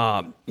it.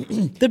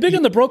 They're big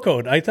on the bro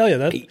code. I tell you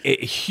that.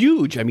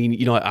 Huge. I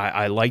mean,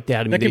 I like that.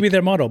 I mean, that could be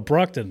their motto,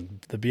 Brockton,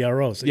 the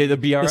BRO. So yeah, the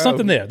BRO. There's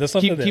something there.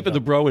 Keeping the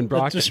bro in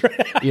Brockton.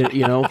 Right.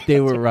 you know, they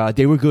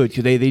were good.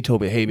 They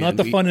told me, hey man,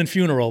 not the fun and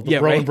funeral. The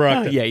bro in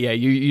Brockton. Yeah.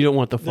 You don't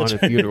want the fun and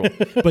funeral.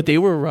 But they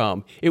were.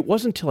 It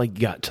wasn't until I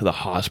got to the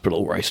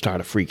hospital where I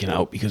started freaking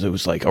out, because it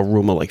was like a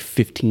room of like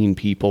 15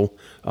 people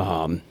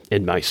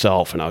and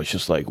myself, and I was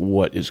just like,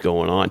 what is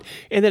going on?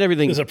 And then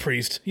everything. There's a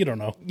priest. You don't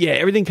know. Yeah,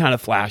 everything kind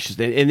of flashes.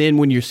 And then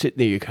when you're sitting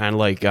there, you're kind of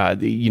like,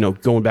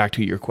 going back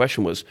to your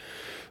question was,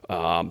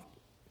 I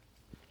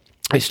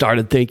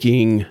started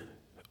thinking,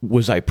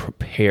 was I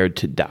prepared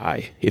to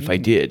die if I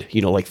did?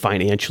 Like,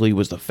 financially,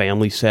 was the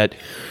family set?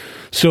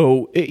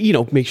 So,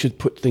 makes you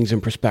put things in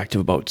perspective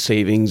about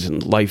savings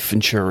and life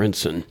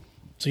insurance. And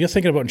so you're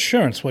thinking about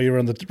insurance while you're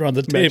on the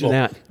table.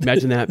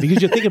 Imagine that.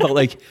 Because you're thinking about,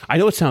 like, I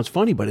know it sounds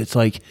funny, but it's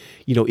like,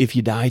 if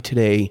you die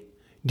today,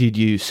 did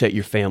you set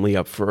your family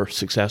up for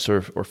success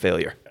or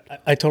failure?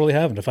 I totally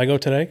haven't. If I go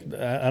today,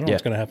 I don't know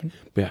what's going to happen.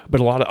 Yeah,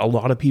 but a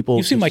lot of people.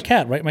 You've seen my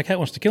cat, right? My cat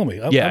wants to kill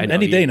me. I know.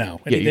 Any day now.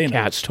 Your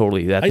cat's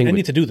totally that. I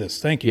need to do this.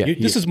 Thank you.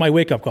 This is my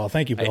wake up call.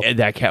 Thank you, Bill.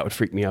 That cat would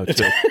freak me out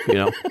too.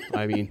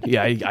 I mean,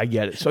 I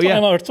get it. So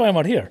that's why I'm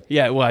out here.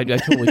 Yeah, well, I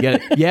totally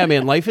get it. Yeah,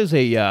 man, life is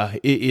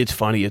it's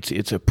funny.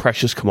 It's a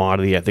precious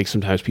commodity. I think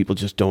sometimes people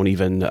just don't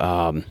even,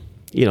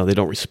 they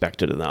don't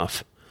respect it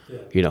enough.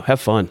 Yeah. Have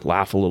fun,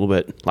 laugh a little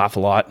bit, laugh a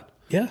lot.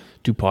 Yeah.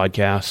 Do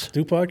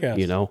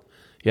podcasts.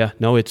 Yeah,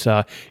 no, it's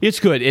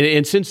good,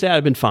 and since that,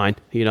 I've been fine.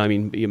 I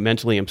mean,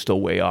 mentally, I'm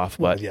still way off,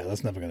 but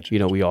that's never going to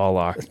change. We all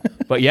are.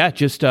 But yeah,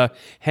 just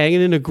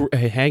hanging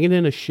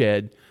in a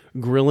shed,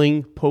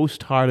 grilling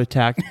post heart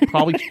attack.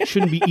 Probably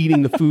shouldn't be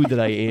eating the food that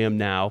I am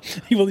now.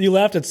 Well, you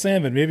laughed at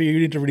salmon. Maybe you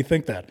need to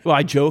rethink that. Well,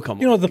 I joke.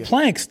 The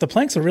planks. The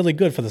planks are really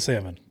good for the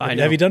salmon. I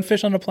know. Have you done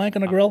fish on a plank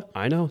on a grill?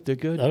 I know they're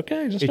good.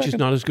 Okay, it's just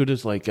not as good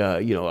as like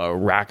a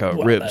rack of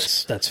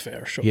ribs. That's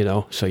fair.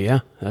 Sure. So yeah,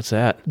 that's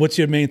that. What's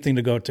your main thing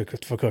to go to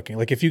for cooking?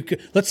 Like, if you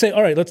let's say,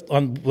 all right,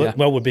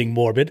 we're being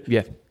morbid.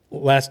 Yeah.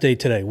 Last day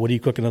today. What are you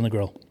cooking on the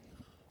grill?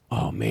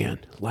 Oh man,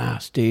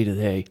 last day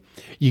today.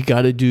 You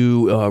got to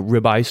do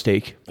ribeye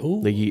steak. Ooh.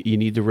 Like you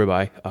need the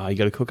ribeye. You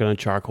got to cook it on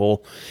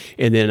charcoal.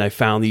 And then I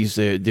found these,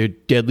 they're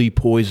deadly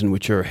poison,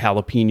 which are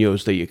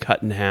jalapenos that you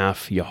cut in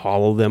half. You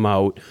hollow them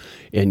out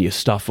and you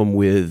stuff them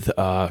with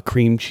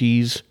cream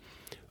cheese.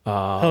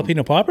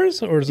 Jalapeno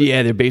poppers? Or is it?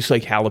 Yeah, they're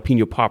basically like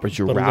jalapeno poppers.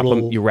 You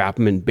wrap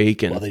them in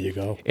bacon. Well, there you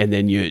go. And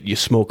then you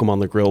smoke them on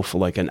the grill for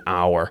like an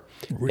hour.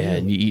 Really?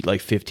 And you eat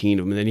like 15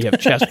 of them. And then you have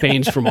chest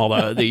pains from all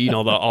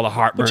the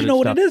heartburn. But you know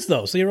what stuff. it is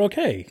though, so you're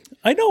okay.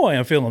 I know why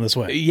I'm feeling this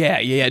way.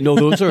 Yeah. No,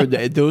 those are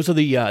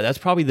the that's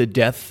probably the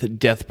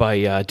death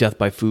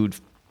by food.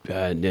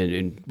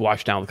 And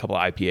washed down with a couple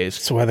of IPAs.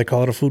 That's why they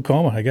call it a food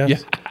coma, I guess.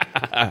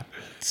 Yeah.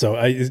 So,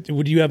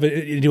 do you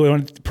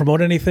want to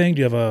promote anything? Do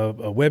you have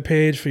a web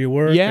page for your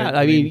work? Yeah,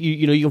 I mean,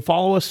 you can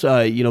follow us.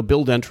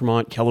 Bill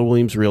Dentremont, Keller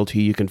Williams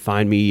Realty. You can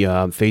find me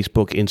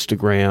Facebook,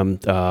 Instagram.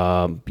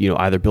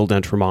 Either Bill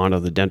Dentremont or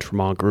the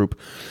Dentremont Group.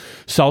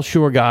 South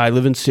Shore guy,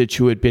 live in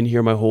Scituate, been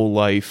here my whole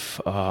life.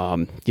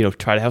 Try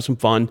to have some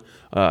fun.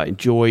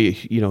 enjoy,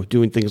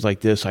 doing things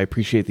like this. I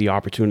appreciate the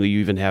opportunity you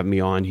even have me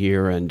on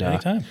here, and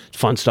Anytime. It's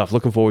fun stuff.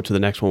 Looking forward to the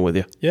next one with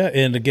you. Yeah,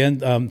 and again,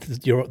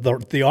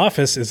 the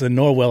office is in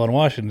Norwell on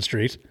Washington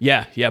Street.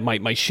 Yeah.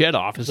 My shed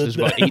office is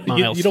about 8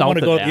 miles You don't south want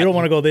to of go. that. You don't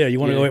want to go there. You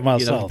want to go 8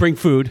 miles south. Bring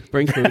food.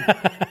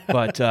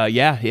 But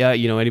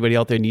anybody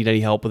out there need any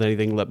help with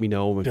anything, let me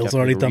know. Bill's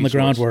already done the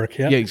groundwork.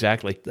 Yeah,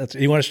 exactly.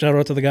 You want to shout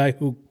out to the guy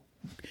who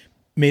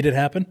made it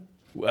happen?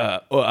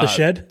 The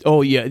shed?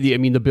 Oh, yeah.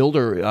 The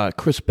builder,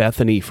 Chris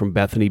Bethany from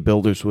Bethany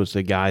Builders, was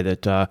the guy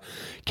that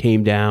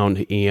came down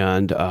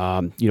and,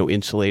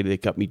 insulated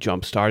it, got me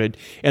jump-started.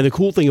 And the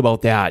cool thing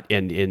about that,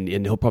 and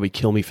he'll probably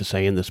kill me for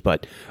saying this,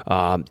 but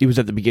it was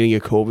at the beginning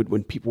of COVID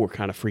when people were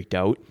kind of freaked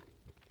out.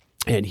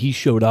 And he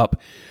showed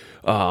up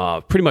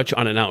pretty much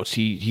unannounced.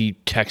 He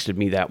texted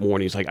me that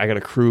morning. He's like, I got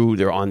a crew.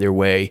 They're on their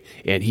way.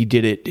 And he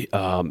did it,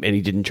 and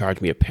he didn't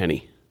charge me a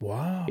penny.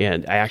 Wow.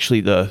 And I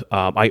actually,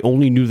 I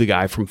only knew the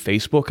guy from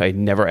Facebook. I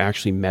never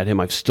actually met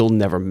him. I've still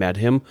never met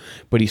him.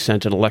 But he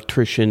sent an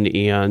electrician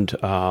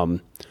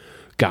and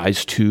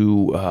guys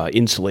to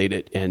insulate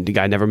it. And the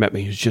guy never met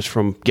me. He was just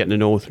from getting to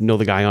know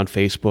the guy on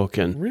Facebook.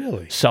 And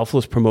really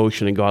selfless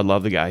promotion. And God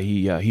love the guy.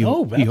 He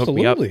hooked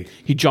me up.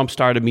 He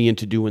jump-started me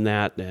into doing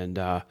that. And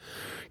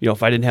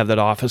if I didn't have that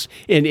office,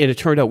 and it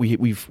turned out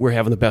we're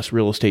having the best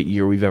real estate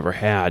year we've ever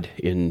had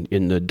in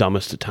the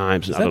dumbest of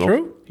times. Is that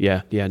true?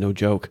 Yeah, no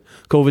joke.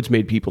 COVID's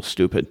made people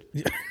stupid.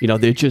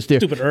 They're just they're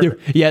stupider.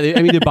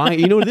 They're buying.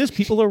 You know what it is?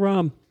 People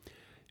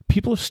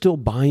are still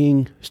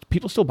buying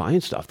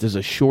stuff. There's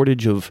a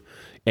shortage of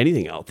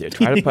anything out there.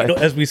 Try to buy.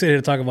 As we say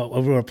to talk about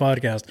over our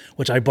podcast,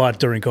 which I bought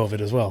during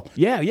COVID as well.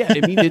 Yeah.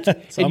 I mean,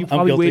 and you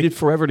probably waited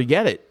forever to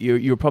get it.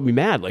 You're probably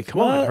mad. Like, come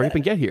on, hurry up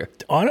and get here.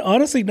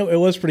 Honestly, no, it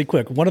was pretty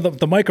quick. One of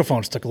the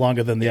microphones took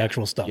longer than the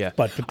actual stuff. Yeah,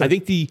 but I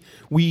think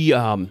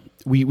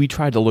we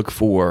tried to look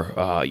for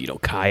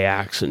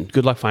kayaks, and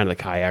good luck finding a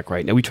kayak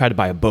right now. We tried to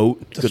buy a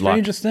boat. The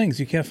strangest things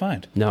you can't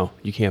find. No,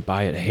 you can't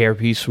buy it. A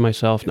hairpiece for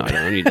myself? No, I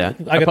don't need that.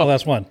 I got the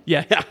last one.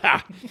 Yeah.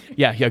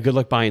 Good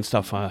luck buying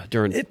stuff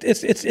during.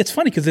 It's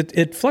funny because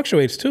it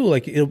fluctuates too.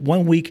 Like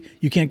 1 week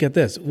you can't get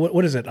this.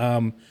 What is it?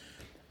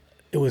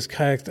 It was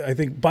kayaks. I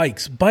think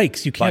bikes.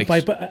 You can't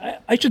buy.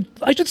 I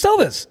should sell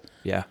this.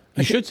 Yeah,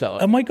 you should sell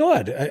it. Oh my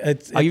God!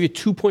 I'll give you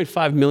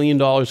 $2.5 million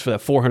for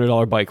that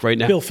 $400 bike right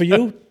now. Bill, for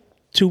you.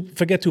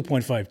 Forget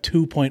 2.5,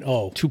 2.0.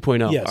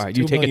 2.0. Yes, all right,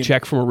 you take a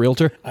check from a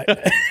realtor?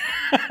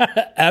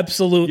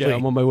 Absolutely. Yeah,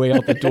 I'm on my way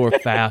out the door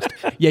fast.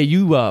 Yeah,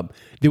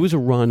 there was a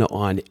run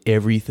on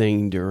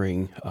everything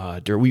during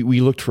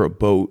we looked for a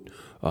boat,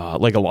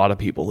 like a lot of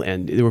people,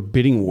 and there were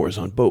bidding wars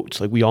on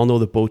boats. Like, we all know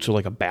that boats are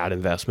like a bad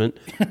investment.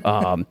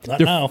 Not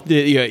now.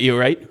 You're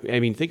right. I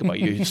mean, think about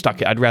it. You're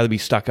stuck. I'd rather be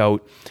stuck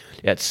out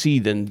at sea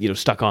than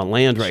stuck on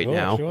land right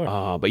now.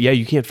 Sure. But yeah,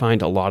 you can't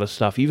find a lot of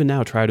stuff. Even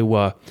now,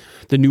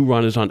 the new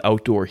run is on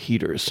outdoor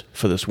heaters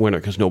for this winter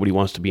because nobody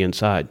wants to be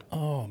inside.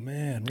 Oh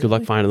man! Really? Good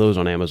luck finding those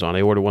on Amazon.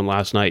 I ordered one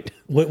last night.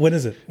 When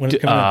is it? When is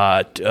it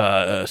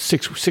coming in?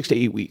 6 to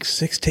 8 weeks.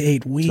 6 to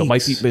 8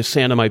 weeks. So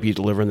Santa might be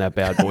delivering that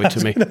bad boy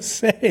to me. I was gonna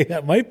say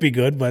that might be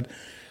good, but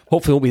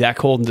hopefully it won't be that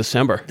cold in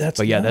December. That's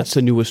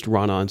the newest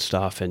run on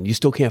stuff, and you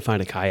still can't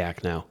find a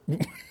kayak now.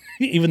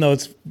 Even though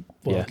it's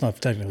not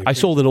technically. I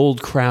sold an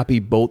old crappy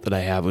boat that I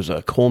have. It was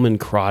a Coleman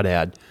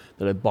Crawdad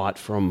that I bought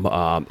from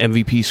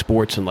MVP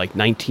Sports in like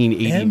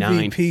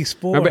 1989. MVP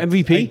Sports. Remember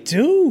MVP? I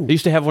do. They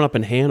used to have one up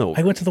in Hanover.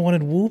 I went to the one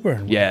in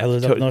Woburn. Yeah. I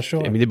lived up North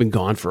Shore. I mean, they've been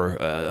gone for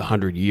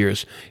 100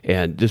 years.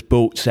 And this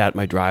boat sat in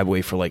my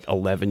driveway for like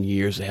 11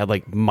 years. It had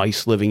like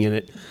mice living in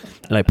it.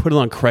 And I put it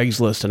on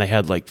Craigslist, and I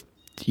had like,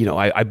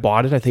 I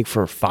bought it, I think,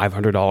 for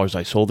 $500.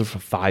 I sold it for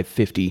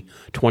 $550,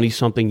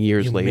 20-something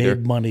years later.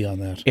 Made money on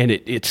that. And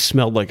it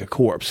smelled like a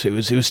corpse. It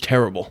was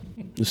terrible.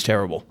 It was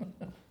terrible.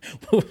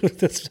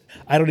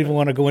 I don't even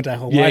want to go into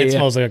why it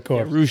smells like a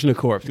corpse. Yeah, rouge in a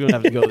corpse. You don't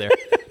have to go there.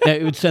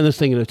 It would send this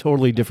thing in a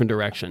totally different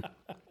direction.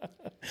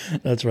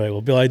 That's right.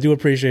 Well, Bill, I do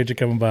appreciate you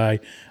coming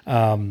by.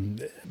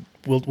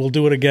 We'll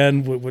do it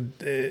again.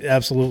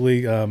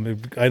 Absolutely.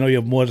 I know you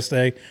have more to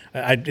say.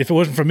 If it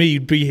wasn't for me,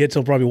 you'd be here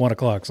till probably 1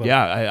 o'clock. So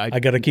yeah,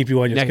 I got to keep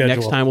you on your schedule.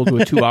 Next time we'll do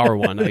a 2-hour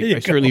one. I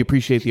certainly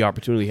appreciate the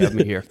opportunity to have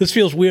me here. This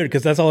feels weird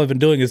because that's all I've been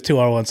doing is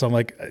 2-hour ones. So I'm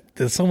like,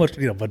 there's so much,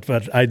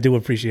 but I do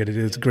appreciate it.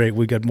 It's great.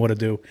 We got more to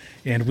do,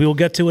 and we will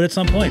get to it at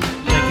some point.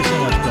 Thank you so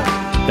much, Bill.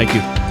 Thank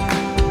you.